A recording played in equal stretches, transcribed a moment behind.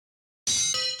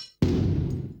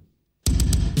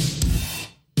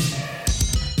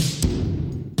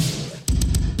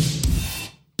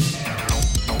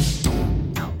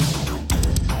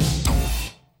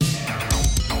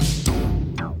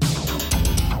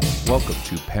Welcome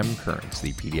to PEM Currents,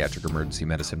 the Pediatric Emergency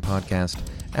Medicine Podcast.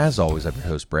 As always, I'm your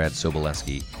host, Brad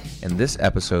Sobolewski, and this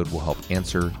episode will help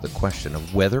answer the question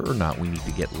of whether or not we need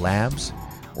to get labs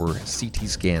or CT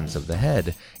scans of the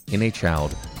head in a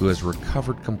child who has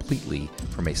recovered completely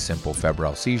from a simple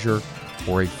febrile seizure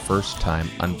or a first-time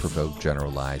unprovoked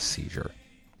generalized seizure.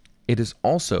 It is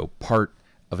also part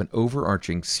of an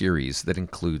overarching series that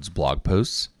includes blog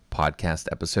posts, podcast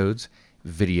episodes,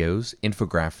 videos,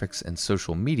 infographics, and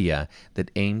social media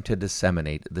that aim to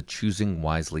disseminate the Choosing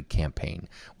Wisely campaign,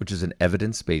 which is an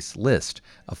evidence-based list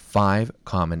of 5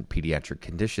 common pediatric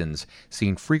conditions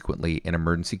seen frequently in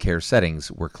emergency care settings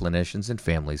where clinicians and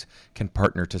families can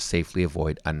partner to safely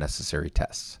avoid unnecessary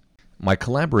tests. My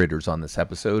collaborators on this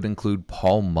episode include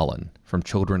Paul Mullen from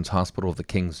Children's Hospital of the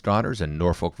King's Daughters in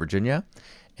Norfolk, Virginia,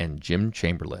 and Jim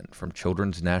Chamberlain from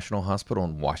Children's National Hospital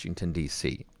in Washington,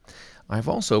 D.C. I've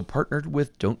also partnered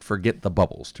with Don't Forget the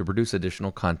Bubbles to produce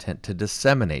additional content to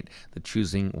disseminate the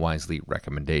Choosing Wisely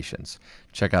recommendations.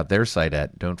 Check out their site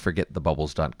at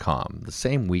don'tforgetthebubbles.com the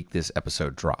same week this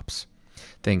episode drops.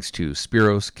 Thanks to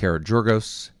Spiros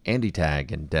Karageorgos, Andy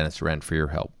Tagg, and Dennis Wren for your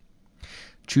help.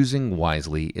 Choosing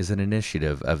Wisely is an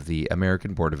initiative of the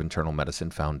American Board of Internal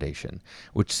Medicine Foundation,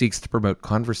 which seeks to promote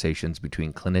conversations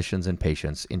between clinicians and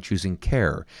patients in choosing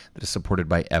care that is supported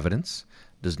by evidence,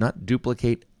 does not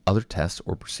duplicate other tests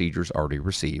or procedures already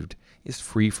received, is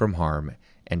free from harm,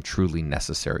 and truly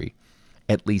necessary.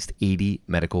 At least 80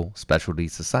 medical specialty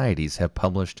societies have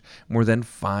published more than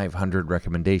 500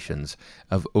 recommendations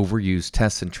of overused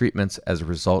tests and treatments as a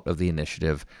result of the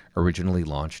initiative originally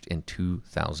launched in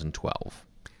 2012.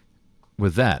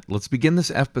 With that, let's begin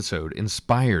this episode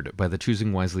inspired by the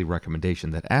Choosing Wisely recommendation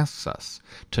that asks us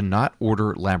to not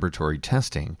order laboratory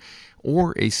testing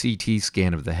or a CT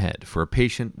scan of the head for a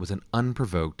patient with an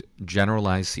unprovoked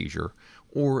generalized seizure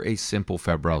or a simple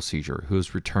febrile seizure who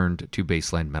has returned to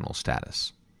baseline mental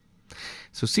status.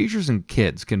 So seizures in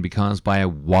kids can be caused by a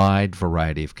wide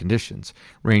variety of conditions,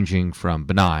 ranging from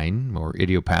benign or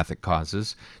idiopathic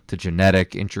causes to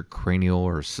genetic, intracranial,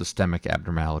 or systemic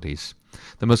abnormalities.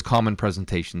 The most common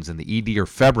presentations in the ED are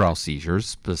febrile seizures,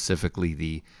 specifically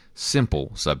the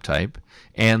simple subtype,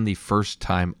 and the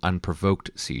first-time unprovoked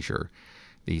seizure.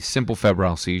 The simple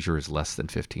febrile seizure is less than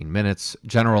 15 minutes,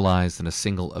 generalized in a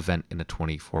single event in a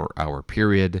 24-hour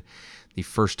period. The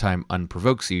first-time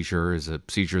unprovoked seizure is a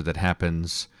seizure that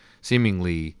happens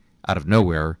seemingly out of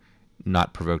nowhere,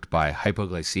 not provoked by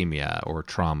hypoglycemia or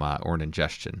trauma or an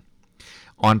ingestion.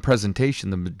 On presentation,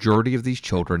 the majority of these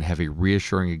children have a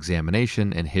reassuring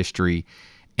examination and history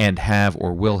and have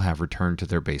or will have returned to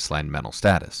their baseline mental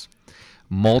status.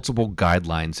 Multiple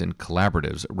guidelines and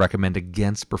collaboratives recommend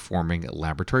against performing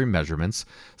laboratory measurements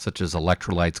such as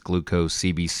electrolytes, glucose,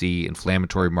 CBC,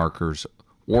 inflammatory markers,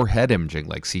 or head imaging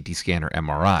like CT scan or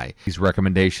MRI. These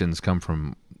recommendations come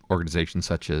from organizations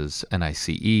such as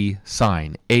NICE,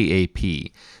 SIGN,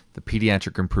 AAP, the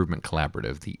Pediatric Improvement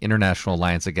Collaborative, the International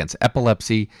Alliance Against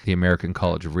Epilepsy, the American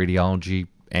College of Radiology,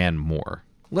 and more.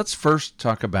 Let's first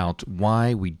talk about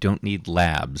why we don't need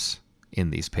labs in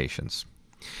these patients.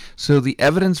 So the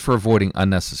evidence for avoiding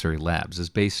unnecessary labs is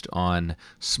based on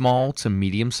small to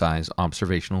medium-sized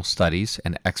observational studies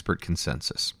and expert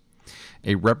consensus.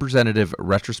 A representative,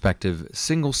 retrospective,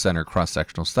 single-center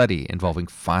cross-sectional study involving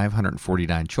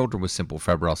 549 children with simple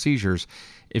febrile seizures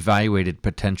evaluated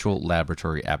potential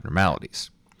laboratory abnormalities.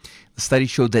 The study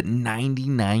showed that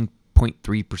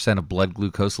 99.3% of blood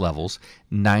glucose levels,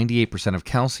 98% of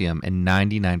calcium, and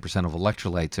 99% of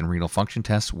electrolytes in renal function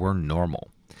tests were normal.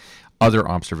 Other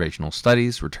observational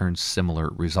studies returned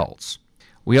similar results.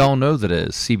 We all know that a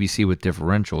CBC with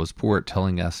differential is poor at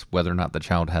telling us whether or not the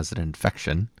child has an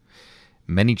infection.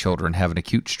 Many children have an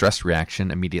acute stress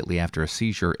reaction immediately after a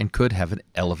seizure and could have an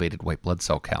elevated white blood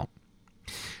cell count.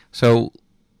 So,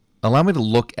 allow me to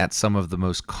look at some of the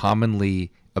most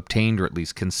commonly obtained or at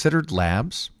least considered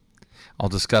labs. I'll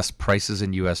discuss prices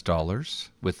in US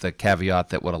dollars with the caveat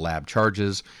that what a lab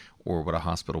charges or what a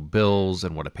hospital bills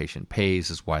and what a patient pays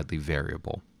is widely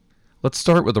variable. Let's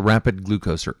start with a rapid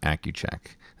glucose or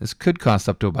AccuCheck. This could cost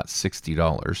up to about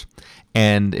 $60,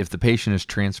 and if the patient is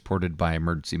transported by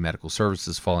emergency medical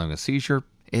services following a seizure,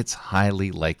 it's highly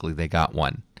likely they got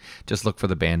one. Just look for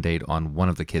the Band-Aid on one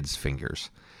of the kid's fingers.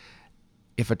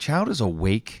 If a child is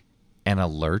awake and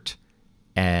alert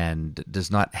and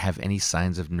does not have any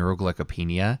signs of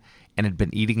neuroglycopenia and had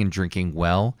been eating and drinking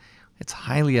well, it's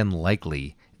highly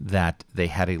unlikely that they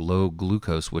had a low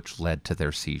glucose which led to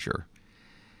their seizure.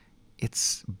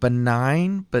 It's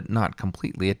benign, but not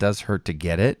completely. It does hurt to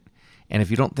get it. And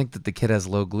if you don't think that the kid has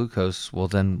low glucose, well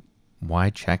then why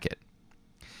check it?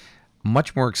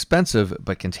 Much more expensive,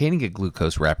 but containing a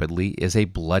glucose rapidly, is a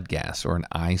blood gas or an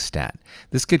eye stat.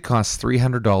 This could cost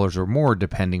 $300 or more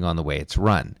depending on the way it's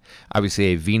run. Obviously,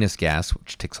 a venous gas,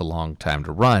 which takes a long time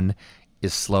to run,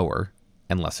 is slower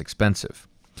and less expensive.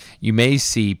 You may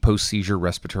see post-seizure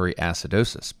respiratory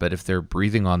acidosis, but if they're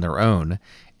breathing on their own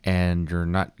and you're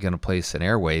not going to place an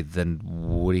airway, then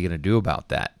what are you going to do about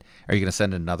that? Are you going to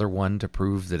send another one to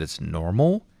prove that it's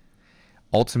normal?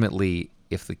 Ultimately,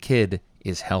 if the kid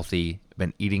is healthy,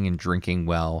 been eating and drinking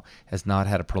well, has not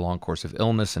had a prolonged course of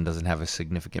illness, and doesn't have a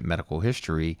significant medical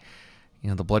history,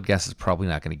 the blood gas is probably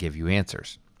not going to give you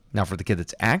answers. Now, for the kid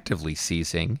that's actively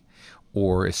seizing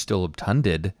or is still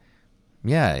obtunded,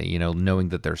 knowing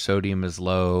that their sodium is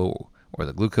low or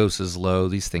the glucose is low,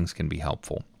 these things can be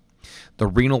helpful. The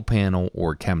renal panel,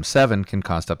 or Chem7, can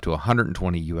cost up to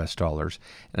 $120.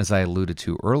 And as I alluded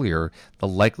to earlier, the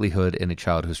likelihood in a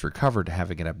child who's recovered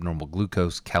having an abnormal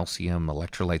glucose, calcium,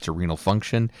 electrolytes, or renal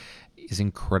function is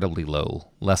incredibly low,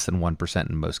 less than 1%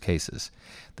 in most cases.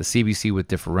 The CBC with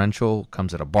differential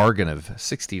comes at a bargain of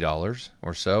 $60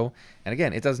 or so. And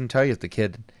again, it doesn't tell you if the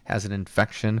kid has an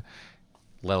infection,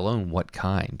 let alone what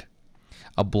kind.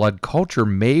 A blood culture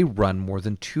may run more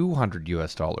than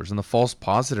 $200, and the false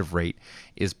positive rate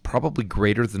is probably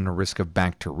greater than the risk of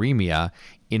bacteremia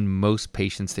in most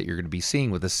patients that you're going to be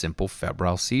seeing with a simple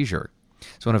febrile seizure.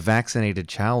 So in a vaccinated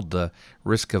child, the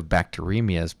risk of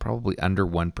bacteremia is probably under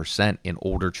 1% in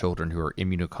older children who are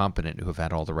immunocompetent, who have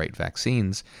had all the right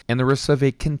vaccines. And the risk of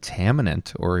a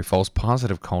contaminant or a false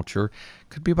positive culture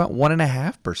could be about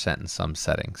 1.5% in some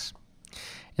settings.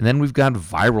 And then we've got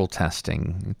viral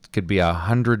testing. It could be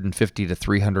 $150 to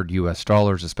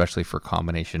 $300, especially for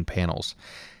combination panels.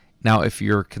 Now, if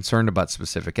you're concerned about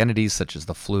specific entities such as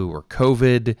the flu or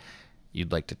COVID,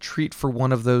 you'd like to treat for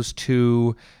one of those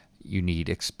two, you need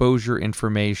exposure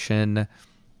information,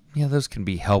 those can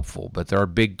be helpful. But there are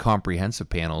big comprehensive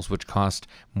panels which cost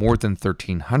more than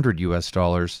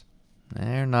 $1,300.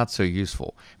 They're not so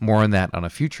useful. More on that on a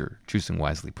future Choosing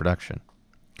Wisely production.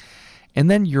 And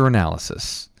then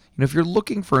urinalysis. If you're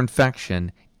looking for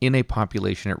infection in a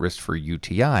population at risk for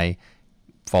UTI,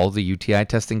 follow the UTI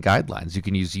testing guidelines. You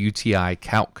can use UTI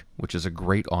Calc, which is a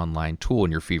great online tool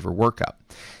in your fever workup.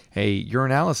 A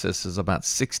urinalysis is about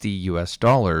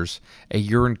 $60. A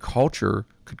urine culture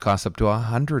could cost up to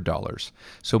 $100.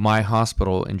 So my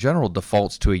hospital in general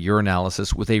defaults to a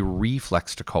urinalysis with a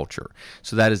reflex to culture.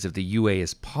 So that is, if the UA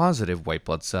is positive, white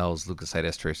blood cells, leukocyte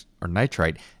esterase, or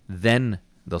nitrite, then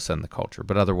they'll send the culture,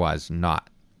 but otherwise not.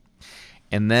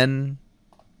 And then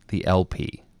the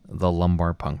LP, the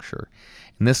lumbar puncture.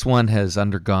 And this one has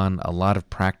undergone a lot of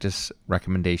practice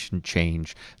recommendation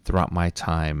change throughout my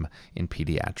time in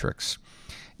pediatrics.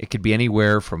 It could be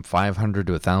anywhere from $500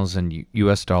 to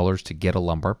 $1,000 to get a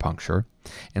lumbar puncture.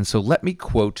 And so let me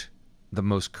quote the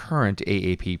most current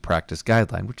AAP practice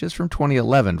guideline, which is from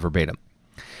 2011 verbatim.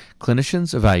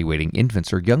 Clinicians evaluating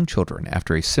infants or young children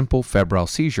after a simple febrile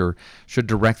seizure should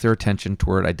direct their attention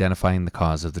toward identifying the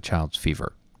cause of the child's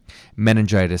fever.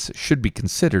 Meningitis should be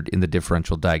considered in the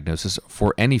differential diagnosis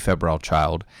for any febrile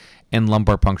child, and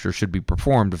lumbar puncture should be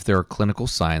performed if there are clinical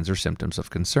signs or symptoms of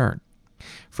concern.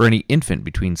 For any infant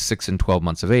between 6 and 12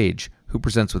 months of age who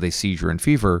presents with a seizure and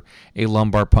fever, a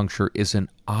lumbar puncture is an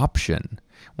option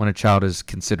when a child is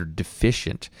considered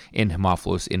deficient in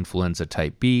Haemophilus influenza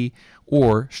type B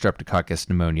or Streptococcus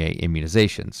pneumoniae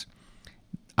immunizations,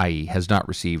 i.e. has not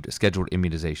received scheduled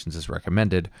immunizations as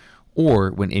recommended,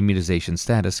 or when immunization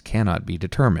status cannot be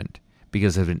determined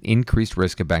because of an increased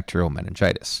risk of bacterial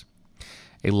meningitis.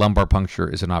 A lumbar puncture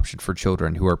is an option for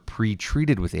children who are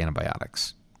pre-treated with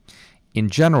antibiotics. In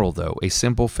general, though, a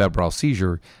simple febrile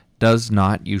seizure does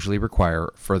not usually require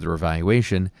further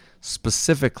evaluation,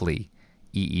 specifically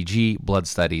EEG, blood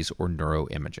studies, or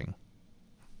neuroimaging.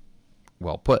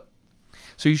 Well put.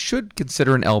 So you should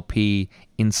consider an LP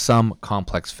in some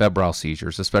complex febrile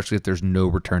seizures, especially if there's no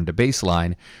return to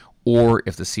baseline, or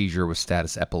if the seizure was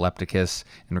status epilepticus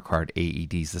and required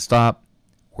AEDs to stop,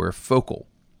 or if focal.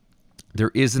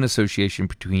 There is an association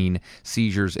between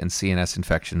seizures and CNS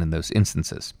infection in those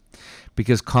instances.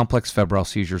 Because complex febrile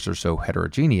seizures are so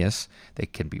heterogeneous, they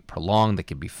can be prolonged, they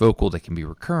can be focal, they can be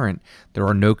recurrent, there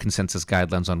are no consensus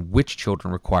guidelines on which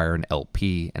children require an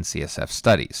LP and CSF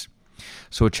studies.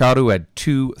 So a child who had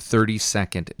two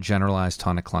 30-second generalized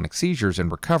tonic-clonic seizures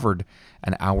and recovered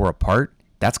an hour apart,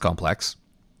 that's complex.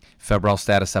 Febrile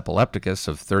status epilepticus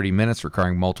of 30 minutes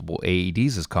requiring multiple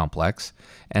AEDs is complex,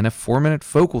 and a 4-minute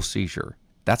focal seizure,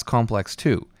 that's complex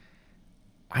too.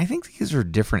 I think these are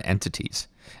different entities,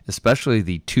 especially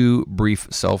the two brief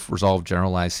self-resolved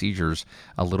generalized seizures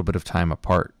a little bit of time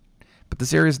apart. But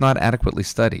this area is not adequately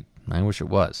studied. I wish it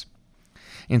was.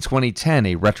 In 2010,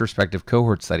 a retrospective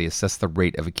cohort study assessed the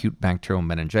rate of acute bacterial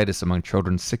meningitis among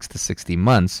children 6 to 60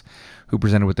 months who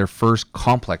presented with their first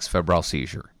complex febrile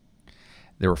seizure.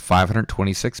 There were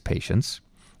 526 patients.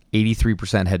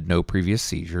 83% had no previous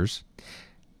seizures.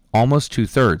 Almost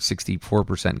two-thirds,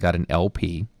 64%, got an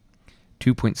LP.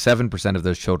 2.7% of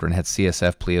those children had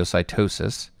CSF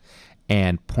pleocytosis,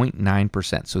 and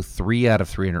 0.9%, so 3 out of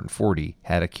 340,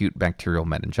 had acute bacterial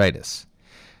meningitis.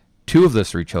 2 of those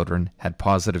 3 children had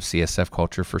positive CSF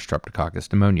culture for Streptococcus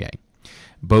pneumoniae.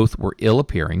 Both were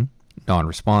ill-appearing,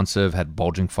 non-responsive, had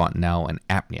bulging fontanelle, and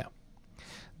apnea.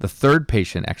 The third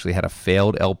patient actually had a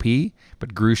failed LP,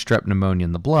 but grew strep pneumonia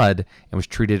in the blood and was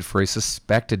treated for a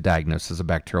suspected diagnosis of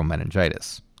bacterial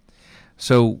meningitis.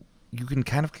 So you can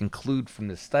kind of conclude from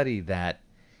this study that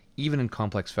even in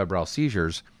complex febrile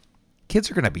seizures,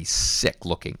 kids are going to be sick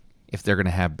looking if they're going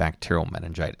to have bacterial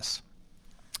meningitis.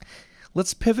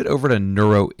 Let's pivot over to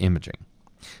neuroimaging.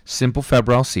 Simple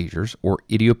febrile seizures, or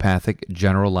idiopathic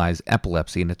generalized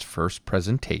epilepsy in its first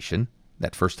presentation,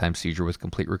 that first-time seizure with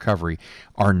complete recovery,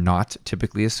 are not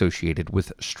typically associated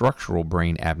with structural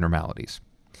brain abnormalities.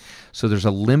 So there's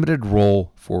a limited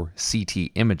role for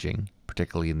CT imaging,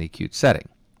 particularly in the acute setting.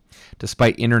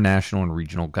 Despite international and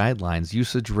regional guidelines,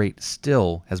 usage rate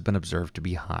still has been observed to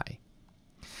be high.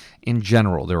 In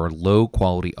general, there are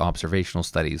low-quality observational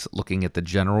studies looking at the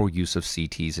general use of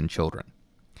CTs in children.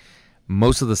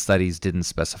 Most of the studies didn't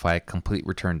specify a complete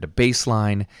return to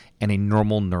baseline and a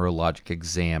normal neurologic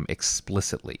exam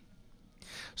explicitly.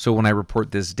 So when I report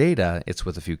this data, it's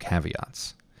with a few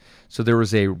caveats. So there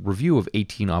was a review of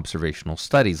 18 observational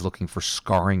studies looking for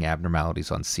scarring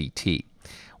abnormalities on CT.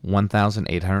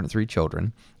 1,803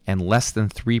 children, and less than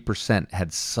 3%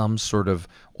 had some sort of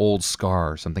old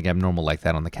scar, something abnormal like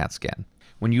that on the CAT scan.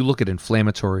 When you look at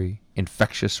inflammatory,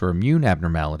 infectious, or immune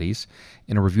abnormalities,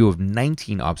 in a review of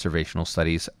 19 observational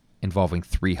studies involving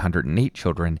 308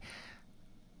 children,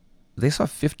 they saw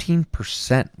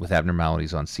 15% with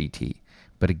abnormalities on CT.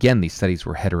 But again, these studies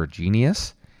were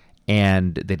heterogeneous,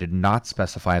 and they did not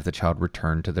specify if the child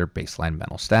returned to their baseline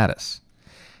mental status.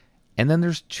 And then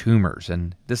there's tumors,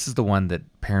 and this is the one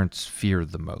that parents fear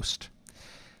the most.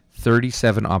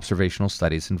 37 observational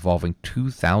studies involving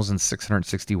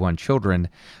 2,661 children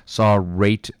saw a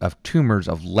rate of tumors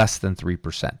of less than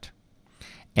 3%.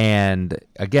 And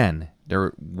again,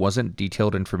 there wasn't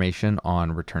detailed information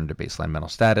on return to baseline mental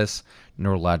status,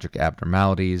 neurologic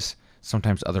abnormalities,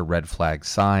 sometimes other red flag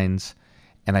signs.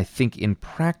 And I think in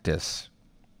practice,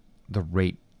 the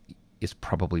rate is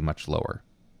probably much lower.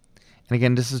 And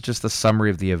again, this is just a summary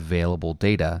of the available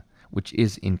data, which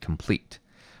is incomplete.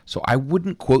 So I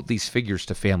wouldn't quote these figures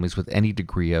to families with any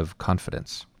degree of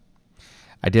confidence.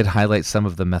 I did highlight some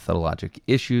of the methodologic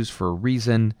issues for a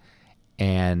reason,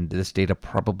 and this data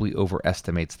probably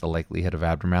overestimates the likelihood of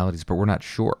abnormalities, but we're not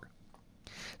sure.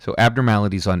 So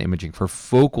abnormalities on imaging for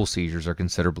focal seizures are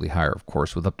considerably higher, of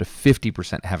course, with up to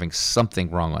 50% having something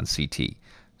wrong on CT.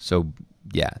 So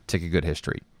yeah, take a good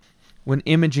history. When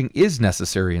imaging is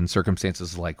necessary in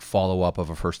circumstances like follow-up of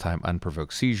a first-time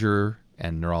unprovoked seizure,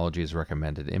 and neurology has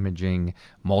recommended imaging,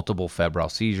 multiple febrile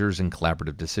seizures, and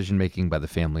collaborative decision-making by the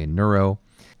family and neuro,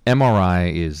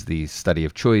 MRI is the study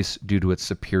of choice due to its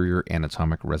superior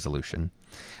anatomic resolution,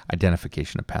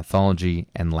 identification of pathology,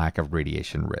 and lack of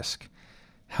radiation risk.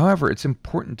 However, it's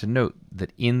important to note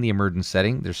that in the emergent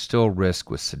setting, there's still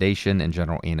risk with sedation and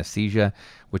general anesthesia,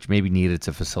 which may be needed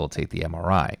to facilitate the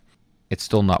MRI. It's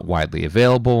still not widely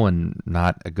available and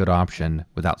not a good option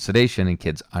without sedation in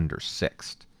kids under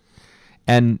 6.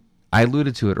 And I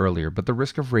alluded to it earlier, but the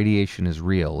risk of radiation is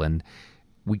real, and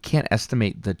we can't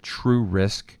estimate the true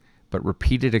risk, but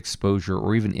repeated exposure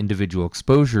or even individual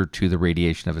exposure to the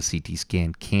radiation of a CT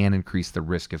scan can increase the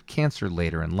risk of cancer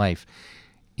later in life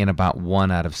in about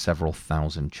 1 out of several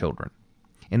thousand children.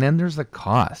 And then there's the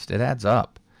cost. It adds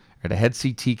up. A head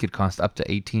CT could cost up to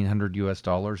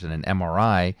 $1,800 and an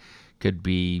MRI could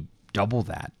be double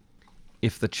that.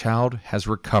 If the child has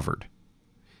recovered,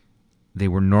 they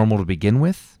were normal to begin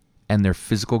with, and their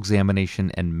physical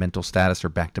examination and mental status are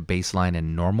back to baseline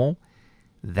and normal,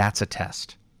 that's a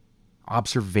test.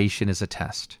 Observation is a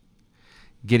test.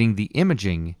 Getting the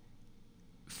imaging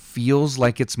feels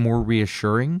like it's more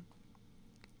reassuring,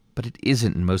 but it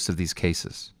isn't in most of these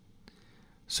cases.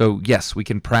 So yes, we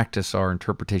can practice our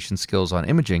interpretation skills on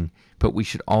imaging, but we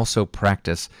should also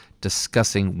practice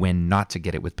discussing when not to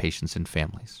get it with patients and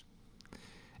families.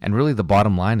 And really the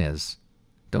bottom line is,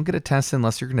 don't get a test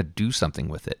unless you're going to do something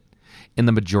with it. In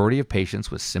the majority of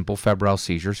patients with simple febrile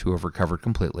seizures who have recovered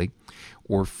completely,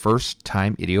 or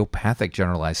first-time idiopathic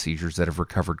generalized seizures that have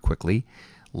recovered quickly,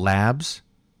 labs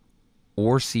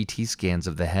or CT scans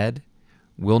of the head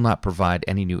will not provide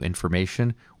any new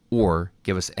information or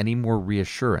give us any more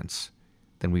reassurance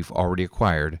than we've already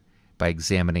acquired by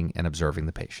examining and observing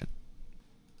the patient.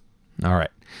 All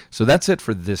right, so that's it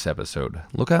for this episode.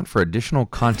 Look out for additional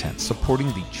content supporting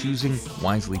the Choosing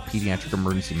Wisely Pediatric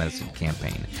Emergency Medicine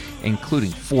campaign,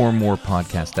 including 4 more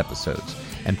podcast episodes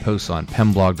and posts on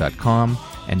pemblog.com,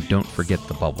 and don't forget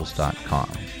thebubbles.com.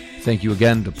 Thank you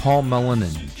again to Paul Mullen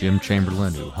and Jim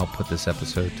Chamberlain who helped put this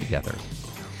episode together.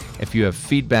 If you have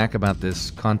feedback about this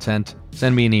content,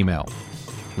 send me an email,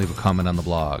 leave a comment on the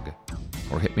blog,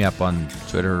 or hit me up on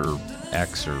Twitter or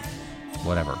X or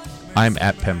whatever. I'm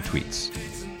at PemTweets.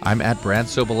 I'm at Brad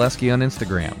Soboleski on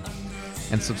Instagram.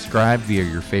 And subscribe via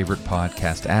your favorite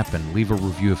podcast app and leave a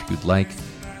review if you'd like.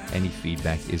 Any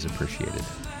feedback is appreciated.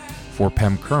 For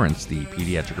Pem Currents, the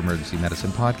Pediatric Emergency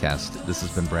Medicine Podcast, this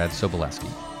has been Brad Soboleski.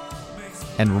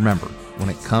 And remember, when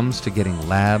it comes to getting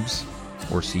labs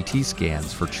or CT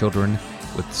scans for children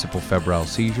with simple febrile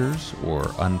seizures or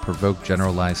unprovoked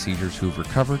generalized seizures who've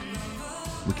recovered,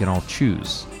 we can all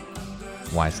choose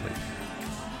wisely.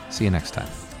 See you next time.